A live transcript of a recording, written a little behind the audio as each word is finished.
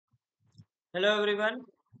Hello everyone,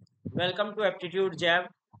 welcome to Aptitude Jab.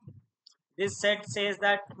 This set says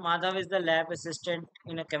that Madhav is the lab assistant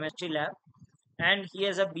in a chemistry lab and he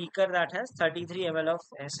has a beaker that has 33 ml of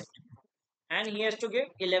acid and he has to give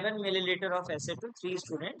 11 milliliter of acid to 3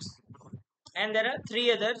 students and there are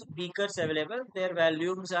 3 other beakers available. Their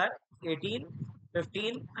volumes are 18,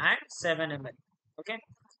 15 and 7 ml. Okay,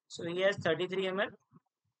 so he has 33 ml,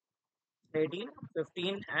 18,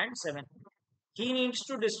 15 and 7. He needs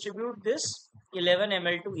to distribute this 11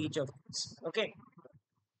 ml to each of these. Okay,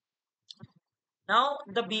 now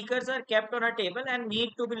the beakers are kept on a table and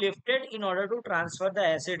need to be lifted in order to transfer the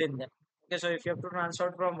acid in them. Okay, so if you have to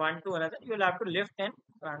transfer from one to another, you will have to lift and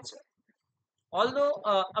transfer. Although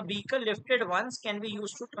a beaker lifted once can be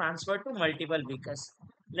used to transfer to multiple beakers.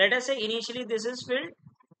 Let us say initially this is filled,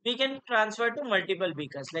 we can transfer to multiple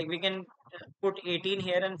beakers. Like we can put 18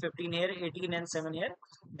 here and 15 here, 18 and 7 here.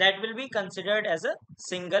 That will be considered as a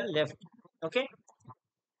single lift. Okay.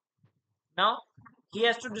 Now he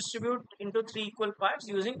has to distribute into 3 equal parts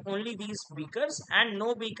using only these beakers and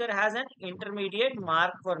no beaker has an intermediate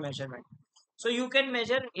mark for measurement. So you can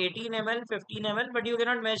measure 18 ml, 15 ml, but you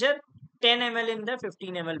cannot measure 10 ml in the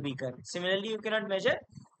 15 ml beaker. Similarly, you cannot measure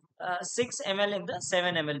 6 ml in the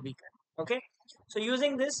 7 ml beaker. Okay. So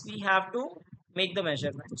using this, we have to make the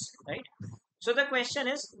measurements, right? So the question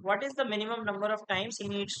is, what is the minimum number of times he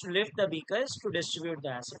needs to lift the beakers to distribute the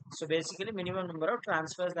acid? So basically, minimum number of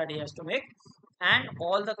transfers that he has to make, and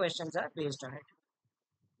all the questions are based on it.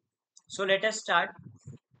 So let us start.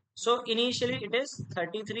 So initially it is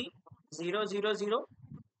 33,000.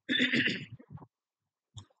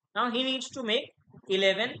 Now he needs to make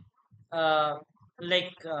 11, uh,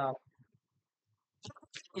 like uh,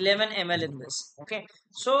 11 ml in this. Okay.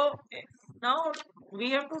 So now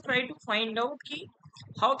we have to try to find out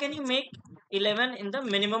how can you make 11 in the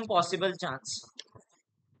minimum possible chance.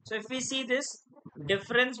 So if we see this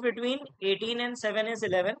difference between 18 and 7 is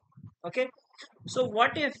 11. Okay. So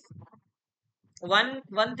what if one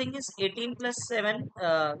thing is 18 plus 7,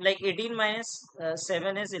 like 18 minus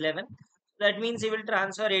 7 is 11. That means he will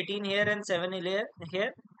transfer 18 here and 7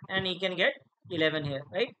 here and he can get 11 here,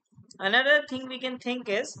 right? Another thing we can think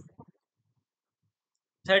is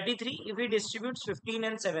 33 if he distributes 15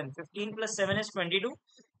 and 7, 15 plus 7 is 22.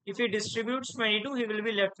 If he distributes 22, he will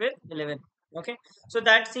be left with 11. Okay, so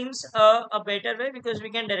that seems a better way because we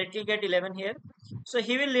can directly get 11 here. So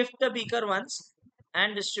he will lift the beaker once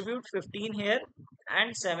and distribute 15 here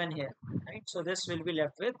and 7 here, right? So this will be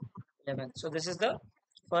left with 11. So this is the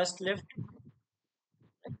first lift.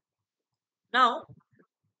 Now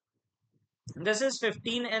this is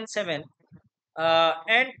 15 and 7,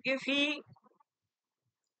 and if he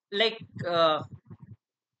like uh,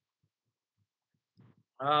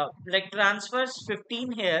 transfers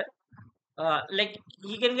 15 here, like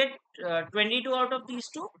he can get 22 out of these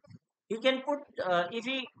two. He can put, if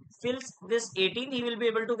he fills this 18, he will be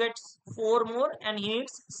able to get 4 more and he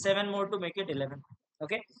needs 7 more to make it 11.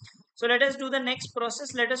 Okay, so let us do the next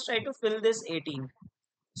process. Let us try to fill this 18.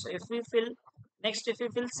 So if we fill, next if we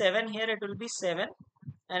fill 7 here, it will be 7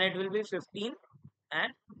 and it will be 15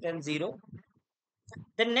 and then 0.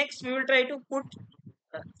 Then next we will try to put,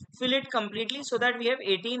 uh, fill it completely so that we have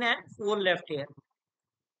 18 and 4 left here.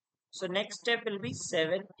 So next step will be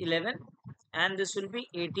 7, 11 and this will be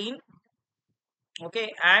 18.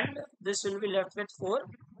 Okay, and this will be left with 4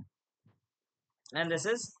 and this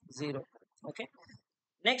is 0. Okay,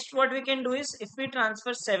 next what we can do is if we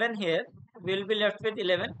transfer 7 here, we will be left with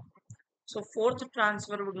 11. So fourth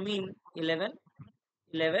transfer would mean 11,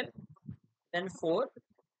 11, then 4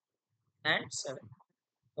 and 7.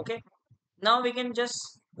 Okay, now we can just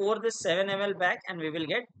pour this 7 ml back and we will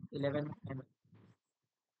get 11 ml.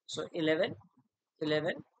 So 11,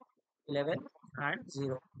 11, 11 and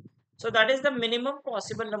 0. So that is the minimum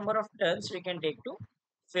possible number of turns we can take to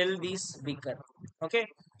fill these beaker. Okay.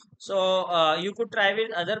 So you could try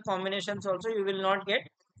with other combinations also. You will not get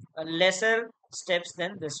lesser steps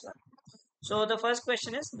than this one. So the first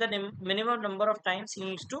question is the minimum number of times he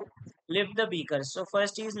needs to lift the beaker. So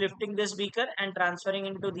first he is lifting this beaker and transferring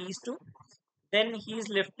into these two. Then he is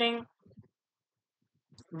lifting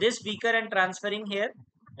this beaker and transferring here.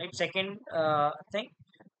 Right. Second thing.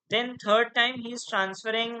 Then third time he is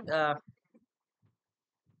transferring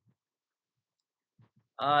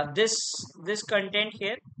this content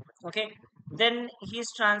here. Okay, then he's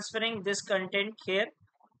transferring this content here,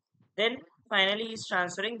 then finally he's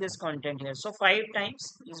transferring this content here. So 5 times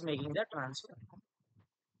he's making the transfer.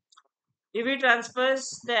 If he transfers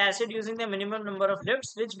the acid using the minimum number of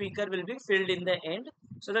lifts, which beaker will be filled in the end?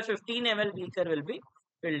 So the 15 ml beaker will be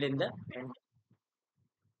filled in the end.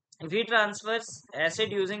 If he transfers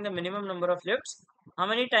acid using the minimum number of lifts, how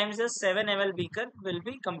many times the 7 ml beaker will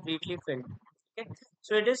be completely filled? Okay,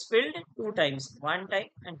 so it is filled two times, one time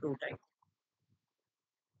and two times.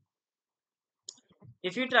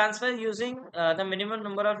 If you transfer using the minimum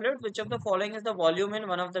number of lifts, which of the following is the volume in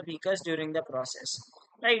one of the beakers during the process?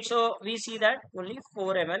 Right, so we see that only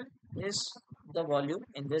 4 ml is the volume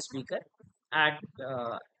in this beaker at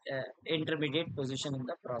intermediate position in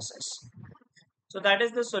the process. So that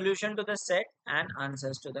is the solution to the set and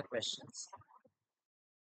answers to the questions.